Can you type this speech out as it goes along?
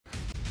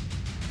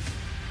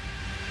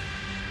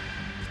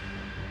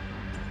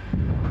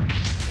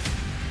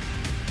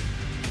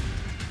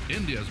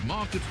India's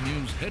market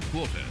news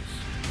headquarters.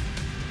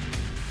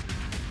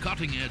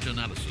 Cutting-edge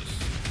analysis.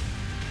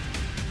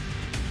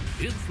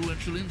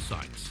 Influential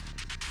insights.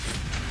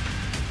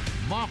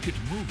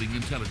 Market-moving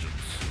intelligence.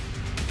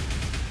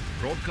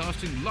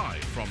 Broadcasting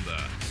live from the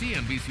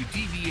CNBC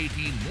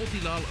TV18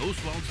 Motilal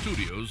Oswal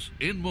studios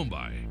in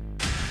Mumbai.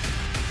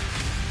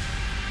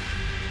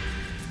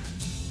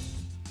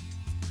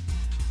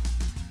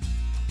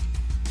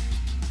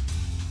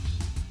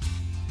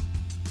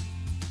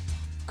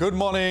 Good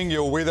morning.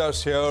 You're with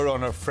us here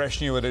on a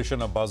fresh new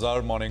edition of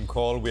Bazaar Morning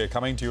Call. We are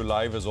coming to you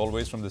live as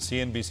always from the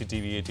CNBC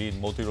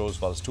TV18 Motilal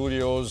Oswal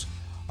studios.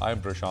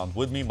 I'm Prashant.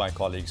 With me, my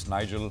colleagues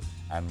Nigel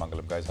and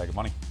Mangalam. Guys, hi, good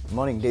morning. Good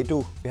morning. Day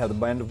two. We have the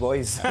band of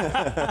boys.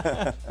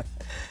 And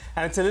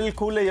it's a little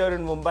cooler here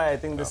in Mumbai. I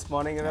think this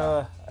morning,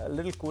 a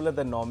little cooler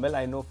than normal.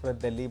 I know for a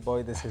Delhi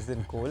boy, this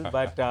isn't cool.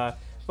 But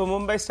for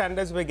Mumbai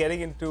standards, we're getting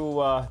into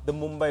the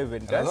Mumbai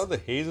winters. I thought the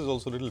haze is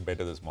also a little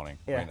better this morning.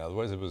 Yeah. I mean,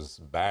 otherwise it was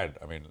bad.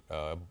 I mean,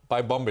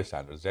 by Bombay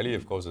standards. Delhi,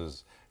 of course,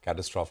 is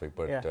catastrophic.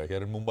 But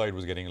here in Mumbai, it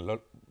was getting a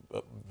lot,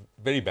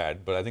 very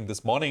bad. But I think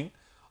this morning,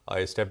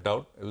 I stepped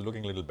out. It was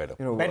looking a little better.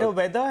 You know, better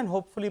weather and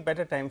hopefully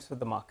better times for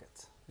the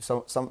markets.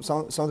 Some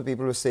of the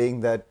people were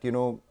saying that,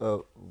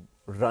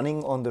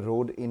 running on the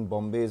road in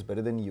Bombay is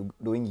better than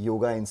doing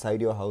yoga inside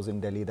your house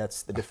in Delhi.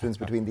 That's the difference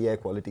between the air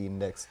quality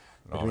index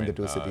between the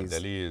two cities.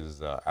 Delhi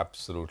is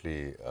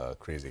absolutely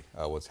crazy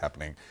what's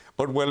happening.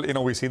 But, well,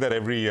 we see that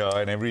every year,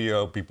 and every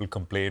year people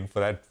complain for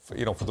that,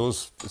 for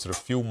those sort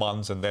of few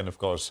months. And then, of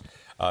course,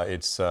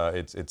 it's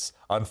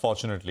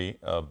unfortunately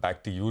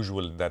back to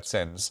usual in that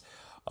sense.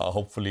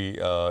 Hopefully,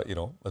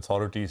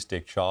 authorities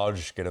take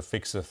charge, get a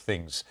fix of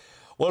things.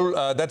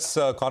 Well, that's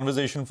a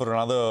conversation for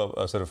another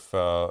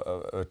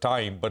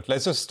time. But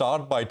let's just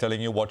start by telling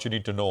you what you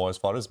need to know as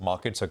far as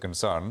markets are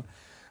concerned,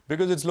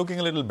 because it's looking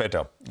a little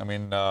better. I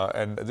mean,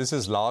 and this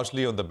is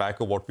largely on the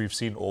back of what we've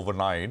seen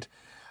overnight,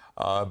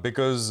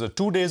 because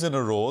 2 days in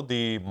a row,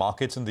 the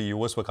markets in the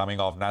US were coming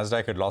off.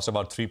 Nasdaq had lost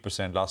about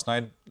 3%. Last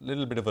night, a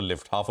little bit of a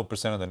lift,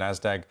 0.5% on the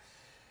Nasdaq.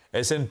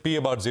 S&P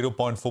about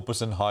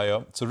 0.4%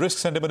 higher. So risk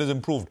sentiment is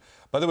improved.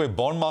 By the way,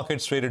 bond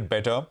markets traded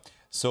better.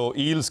 So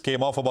yields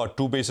came off about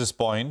 2 basis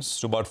points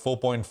to about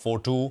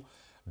 4.42.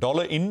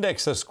 Dollar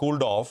index has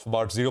cooled off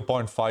about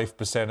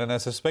 0.5%. And I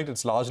suspect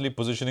it's largely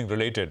positioning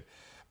related.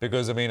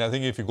 Because, I mean, I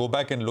think if you go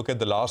back and look at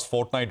the last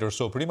fortnight or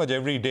so, pretty much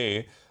every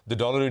day, the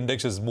dollar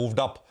index has moved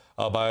up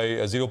by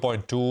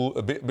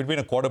 0.2, between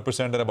 0.25%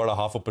 and about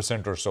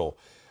 0.5% or so.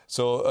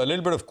 So a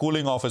little bit of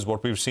cooling off is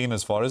what we've seen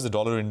as far as the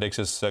dollar index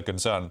is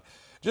concerned.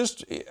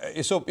 Just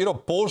so,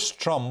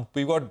 post-Trump,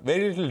 we've got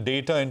very little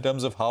data in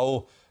terms of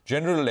how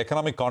general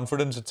economic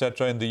confidence,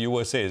 etc., in the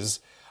US is.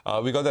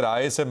 We got that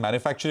ISM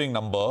manufacturing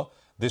number.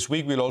 This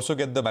week, we'll also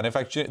get the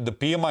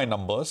PMI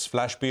numbers,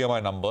 flash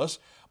PMI numbers.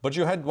 But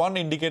you had one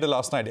indicator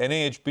last night,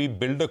 NAHB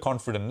builder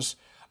confidence,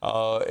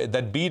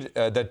 that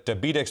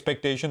beat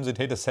expectations. It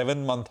hit a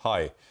 7-month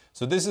high.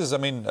 So this is,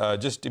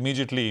 just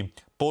immediately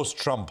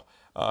post-Trump.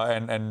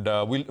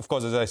 We'll, of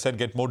course, as I said,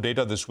 get more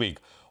data this week.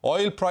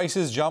 Oil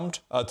prices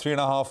jumped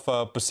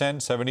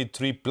 3.5%,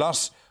 73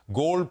 plus.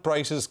 Gold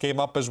prices came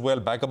up as well,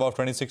 back above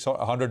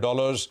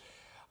 $2,600.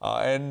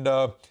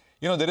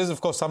 There is, of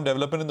course, some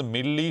development in the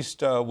Middle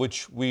East,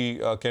 which we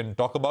can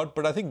talk about.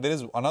 But I think there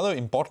is another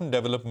important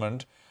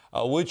development,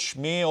 which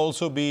may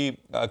also be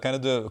kind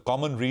of the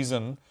common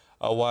reason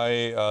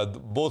why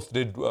both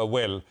did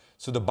well.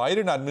 So the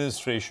Biden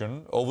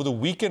administration over the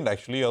weekend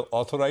actually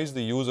authorized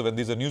the use of, and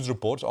these are news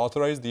reports,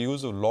 authorized the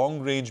use of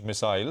long-range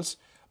missiles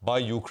by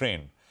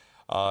Ukraine.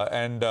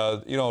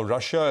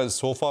 Russia has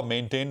so far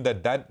maintained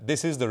that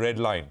this is the red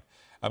line.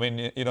 I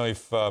mean,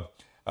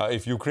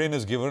 if Ukraine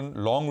is given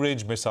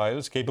long-range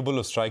missiles capable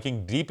of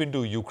striking deep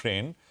into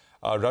Ukraine,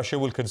 Russia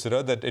will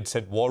consider that it's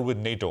at war with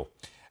NATO.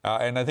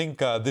 And I think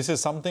this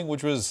is something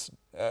which was,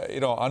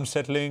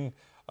 unsettling,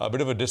 a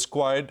bit of a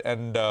disquiet,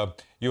 and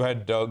you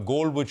had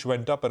gold which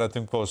went up, and I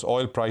think, of course,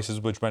 oil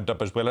prices which went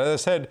up as well. As I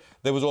said,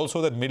 there was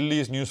also that Middle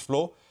East news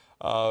flow,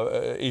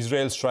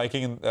 Israel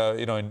striking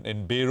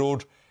in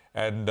Beirut,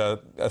 and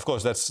of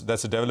course that's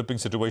a developing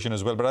situation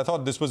as well. But I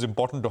thought this was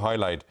important to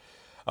highlight.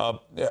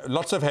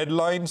 Lots of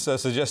headlines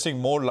suggesting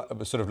more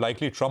sort of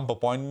likely Trump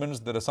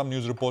appointments. There are some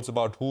news reports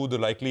about who the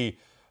likely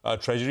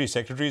Treasury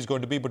Secretary is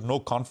going to be, but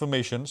no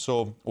confirmation.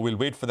 So we'll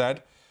wait for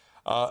that.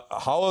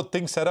 How are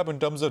things set up in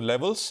terms of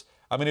levels?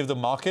 I mean, if the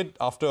market,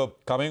 after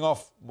coming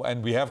off,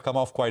 and we have come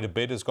off quite a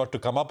bit, has got to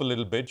come up a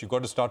little bit, you've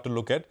got to start to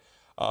look at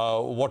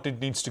what it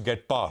needs to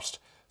get past.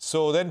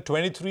 So then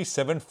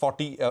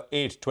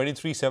 23,748,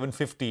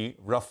 23,750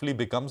 roughly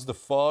becomes the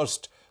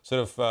first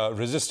sort of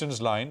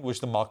resistance line, which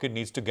the market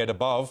needs to get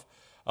above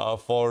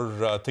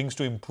for things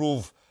to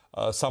improve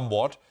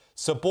somewhat.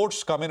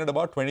 Supports come in at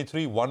about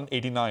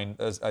 23,189.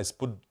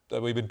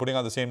 We've been putting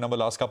out the same number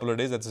last couple of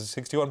days. That's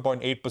a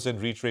 61.8%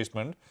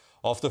 retracement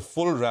of the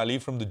full rally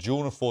from the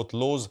June 4th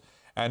lows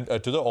and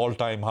to the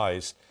all-time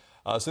highs.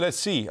 So let's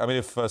see. I mean,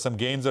 if some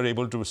gains are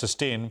able to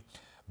sustain.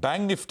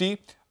 Bank Nifty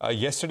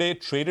yesterday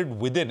traded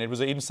within. It was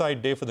an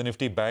inside day for the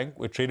Nifty Bank.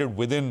 We traded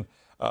within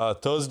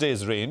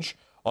Thursday's range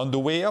On the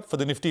way up for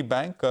the Nifty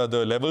Bank,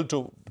 the level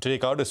to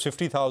take out is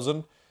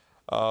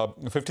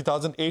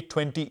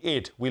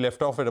 50,828. We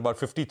left off at about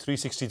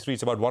 53.63.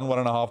 It's about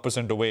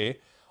 1.5% away.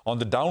 On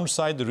the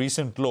downside, the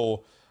recent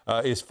low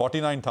is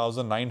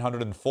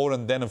 49,904.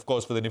 And then, of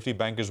course, for the Nifty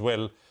Bank as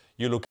well,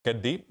 you look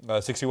at the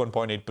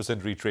 61.8%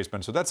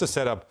 retracement. So that's a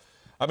setup.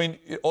 I mean,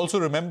 also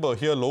remember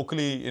here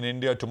locally in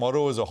India,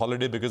 tomorrow is a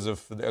holiday because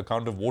of the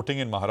account of voting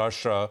in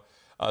Maharashtra.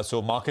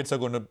 So markets are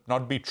going to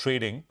not be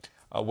trading.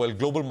 Well,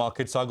 global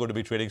markets are going to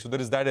be trading. So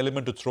there is that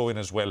element to throw in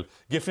as well.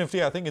 GIFT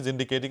Nifty, I think, is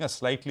indicating a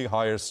slightly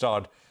higher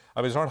start.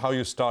 I mean, it's not how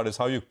you start, it's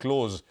how you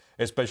close,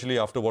 especially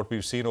after what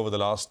we've seen over the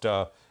last,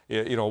 1 month,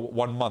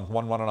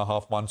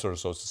 1.5 months or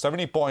so. So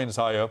 70 points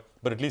higher,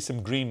 but at least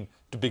some green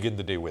to begin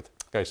the day with.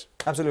 Guys.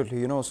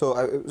 Absolutely. So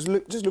I was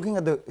just looking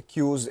at the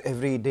cues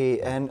every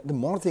day, and the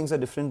more things are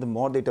different, the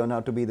more they turn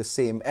out to be the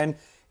same. And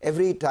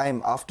every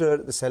time after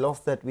the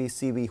sell-off that we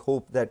see, we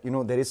hope that,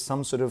 there is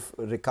some sort of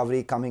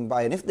recovery coming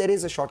by. And if there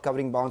is a short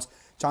covering bounce,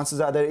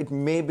 chances are that it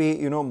may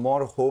be,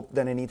 more hope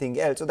than anything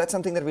else. So that's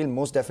something that we'll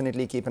most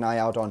definitely keep an eye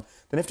out on.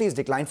 The Nifty has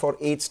declined for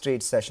 8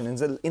 straight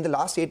sessions. In the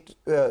last 8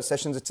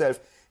 sessions itself,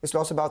 it's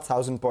lost about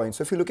 1,000 points.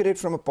 So if you look at it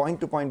from a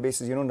point-to-point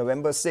basis,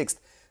 November 6th,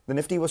 the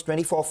Nifty was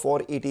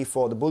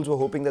 24,484. The bulls were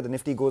hoping that the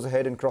Nifty goes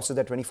ahead and crosses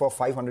that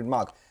 24,500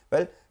 mark.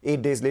 Well,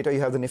 8 days later, you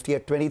have the Nifty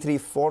at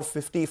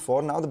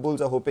 23,454. Now the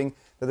bulls are hoping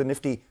that the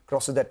Nifty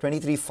crosses that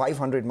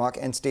 23,500 mark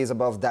and stays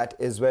above that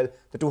as well,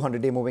 the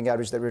 200-day moving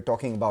average that we're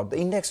talking about. The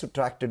index to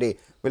track today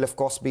will, of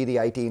course, be the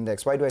IT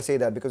index. Why do I say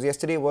that? Because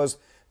yesterday was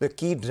the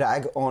key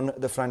drag on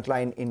the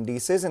frontline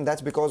indices, and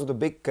that's because of the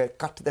big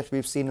cut that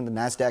we've seen in the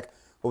Nasdaq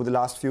over the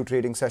last few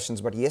trading sessions.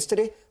 But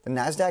yesterday, the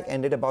Nasdaq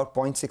ended about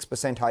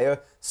 0.6%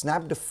 higher,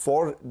 snapped a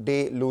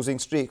 4-day losing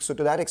streak. So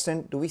to that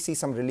extent, do we see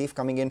some relief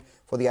coming in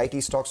for the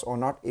IT stocks or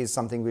not is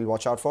something we'll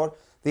watch out for.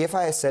 The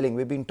FIS selling,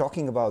 we've been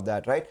talking about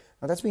that, right?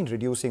 Now that's been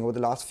reducing over the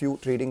last few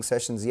trading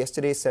sessions.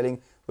 Yesterday's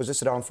selling was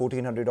just around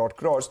 1,400 odd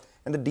crores,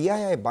 and the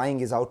DII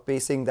buying is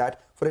outpacing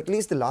that for at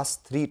least the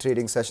last 3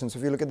 trading sessions.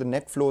 If you look at the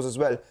net flows as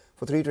well,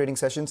 for 3 trading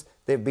sessions,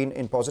 they've been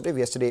in positive.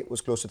 Yesterday it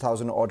was close to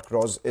 1,000 odd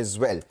crores as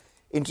well.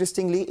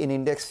 Interestingly, in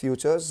index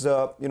futures,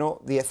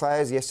 the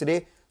FIs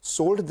yesterday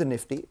sold the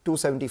Nifty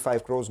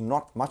 275 crores,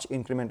 not much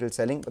incremental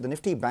selling, but the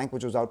Nifty Bank,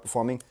 which was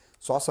outperforming,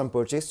 saw some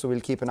purchase, so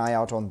we'll keep an eye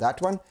out on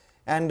that one.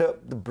 And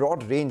the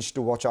broad range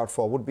to watch out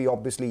for would be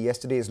obviously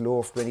yesterday's low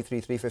of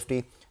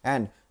 23,350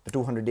 and the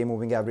 200-day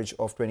moving average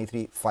of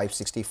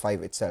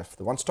 23,565 itself.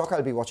 The one stock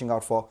I'll be watching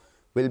out for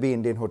will be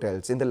Indian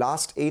Hotels. In the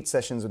last 8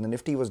 sessions, when the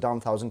Nifty was down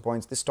 1,000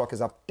 points, this stock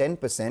is up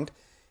 10%.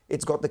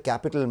 It's got the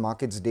capital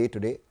markets day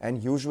today,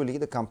 and usually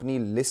the company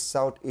lists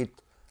out its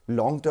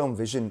long-term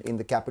vision in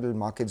the capital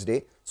markets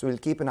day. So we'll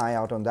keep an eye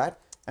out on that.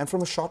 And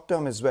from a short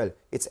term as well,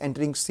 it's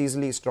entering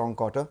seasonally strong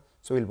quarter.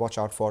 So we'll watch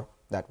out for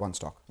that one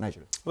stock.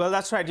 Nigel. Well,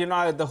 that's right.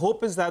 The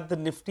hope is that the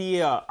Nifty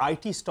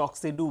IT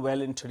stocks, they do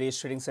well in today's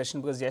trading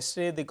session, because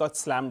yesterday they got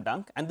slam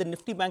dunk and the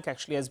Nifty Bank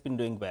actually has been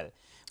doing well.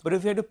 But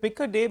if you had to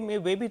pick a day,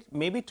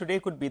 maybe today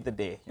could be the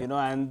day,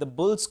 and the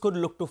bulls could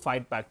look to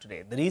fight back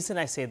today. The reason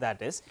I say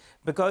that is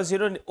because,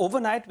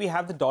 overnight we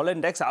have the dollar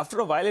index. After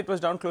a while, it was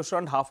down close to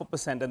around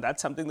 0.5%, and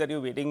that's something that you're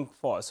waiting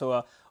for.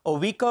 So a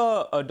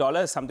weaker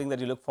dollar is something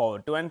that you look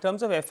forward to. And in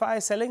terms of FI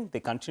selling,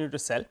 they continue to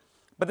sell.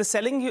 But the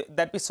selling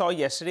that we saw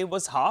yesterday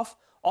was half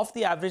of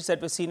the average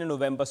that was seen in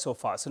November so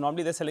far. So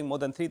normally they're selling more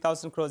than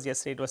 3,000 crores.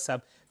 Yesterday it was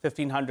sub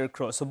 1,500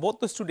 crores. So both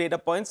those 2 data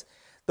points,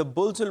 the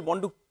bulls will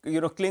want to,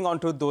 cling on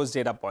to those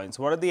data points.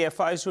 What are the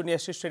FIs doing in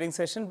yesterday's trading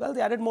session? Well,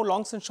 they added more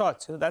longs and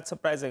shorts. So that's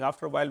surprising.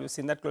 After a while, we've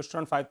seen that close to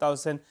around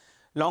 5,000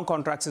 long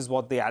contracts is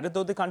what they added,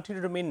 though they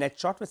continue to remain net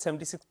short with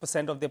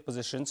 76% of their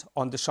positions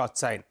on the short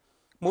side.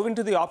 Moving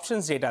to the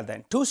options data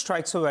then, 2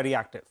 strikes were very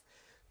active.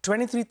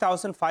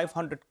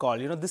 23,500 call.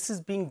 This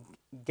is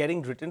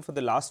getting written for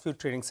the last few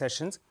trading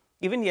sessions.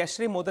 Even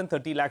yesterday, more than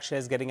 30 lakh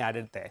shares getting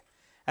added there.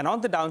 And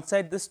on the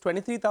downside, this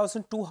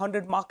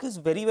 23,200 mark is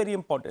very, very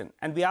important.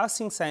 And we are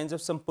seeing signs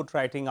of some put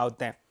writing out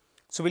there.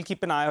 So we'll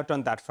keep an eye out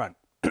on that front.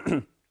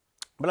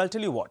 But I'll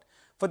tell you what,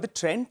 for the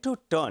trend to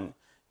turn,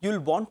 you'll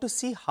want to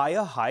see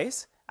higher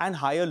highs and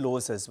higher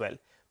lows as well,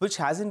 which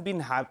hasn't been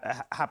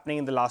happening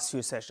in the last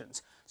few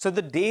sessions. So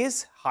the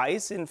day's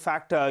highs, in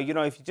fact,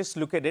 if you just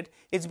look at it,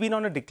 it's been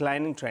on a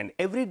declining trend.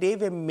 Every day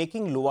we're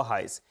making lower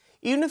highs.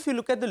 Even if you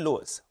look at the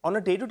lows, on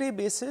a day-to-day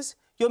basis,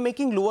 you're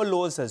making lower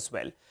lows as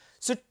well.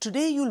 So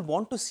today you'll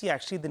want to see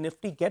actually the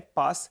Nifty get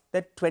past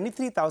that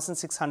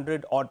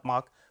 23,600 odd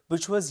mark,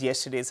 which was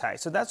yesterday's high.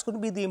 So that's going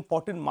to be the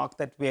important mark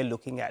that we're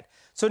looking at.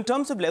 So in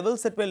terms of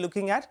levels that we're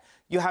looking at,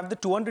 you have the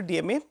 200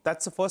 DMA.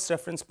 That's the first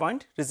reference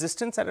point.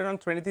 Resistance at around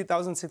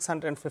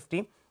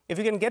 23,650. If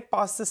you can get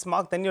past this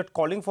mark, then you're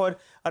calling for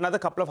another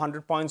couple of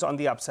 100 points on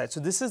the upside. So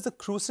this is the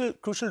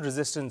crucial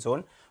resistance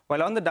zone.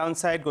 While on the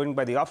downside, going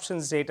by the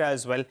options data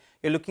as well,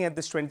 you're looking at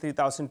this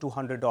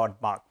 23,200 odd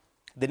mark.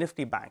 The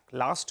Nifty Bank,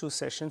 last 2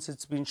 sessions,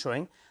 it's been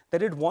showing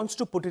that it wants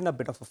to put in a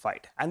bit of a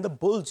fight. And the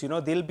bulls,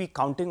 they'll be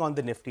counting on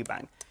the Nifty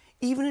Bank.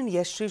 Even in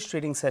yesterday's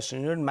trading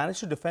session, it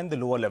managed to defend the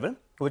lower level,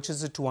 which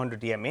is the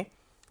 200 DMA.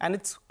 and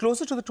it's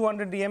closer to the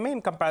 200 DMA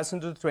in comparison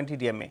to the 20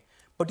 DMA.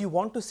 But you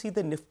want to see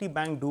the Nifty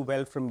bank do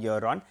well from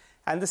here on.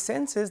 And the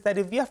sense is that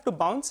if we have to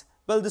bounce,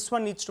 well, this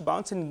one needs to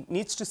bounce and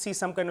needs to see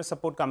some kind of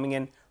support coming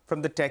in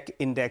from the tech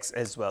index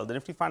as well. The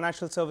Nifty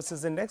Financial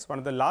Services Index, one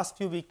of the last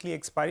few weekly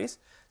expiries.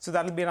 So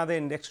that'll be another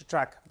index to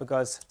track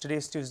because today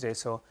is Tuesday.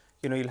 So,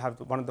 you'll have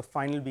one of the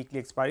final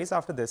weekly expiries.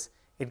 After this,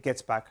 it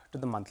gets back to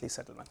the monthly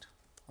settlement.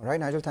 All right,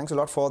 Nigel, thanks a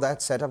lot for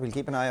that setup. We'll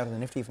keep an eye on the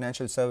Nifty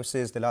Financial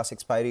Services, the last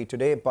expiry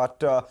today.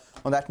 But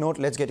on that note,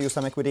 let's get you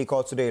some equity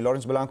calls today.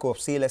 Lawrence Blanco of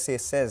CLSA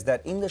says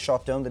that in the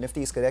short term, the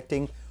Nifty is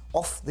correcting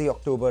off the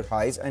October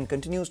highs and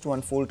continues to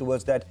unfold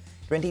towards that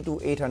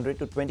 22,800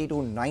 to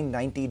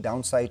 22,990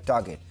 downside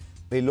target.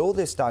 Below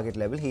this target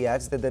level, he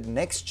adds that the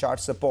next chart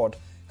support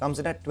comes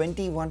in at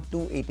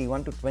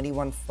 21,281 to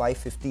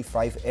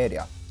 21,555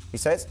 area. He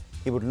says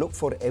he would look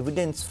for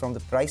evidence from the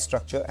price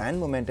structure and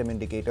momentum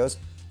indicators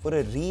for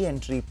a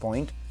re-entry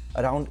point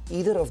around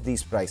either of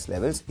these price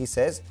levels. He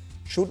says,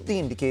 should the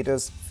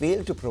indicators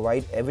fail to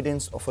provide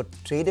evidence of a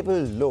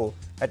tradable low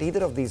at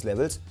either of these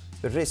levels,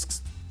 the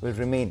risks will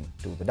remain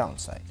to the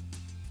downside.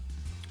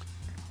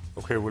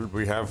 Okay, well,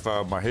 we have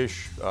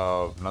Mahesh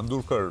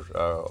Nandurkar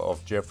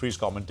of Jefferies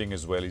commenting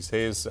as well. He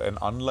says an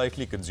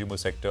unlikely consumer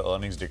sector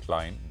earnings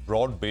decline,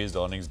 broad-based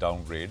earnings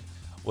downgrade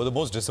were the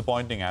most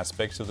disappointing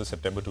aspects of the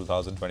September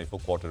 2024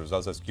 quarter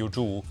results. As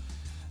Q2,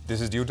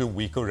 this is due to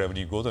weaker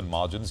revenue growth and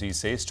margins. He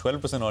says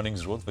 12%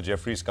 earnings growth for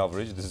Jefferies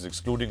coverage. This is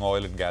excluding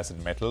oil and gas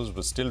and metals,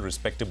 was still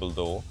respectable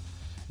though.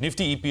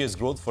 Nifty EPS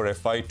growth for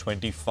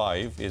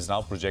FY25 is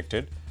now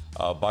projected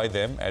by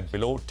them at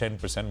below 10%.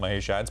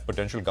 Mahesh adds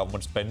potential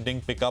government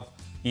spending pickup,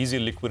 easy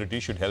liquidity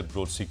should help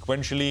growth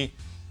sequentially.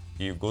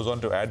 He goes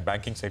on to add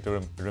banking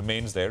sector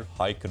remains their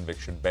high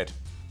conviction bet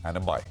and a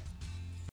buy.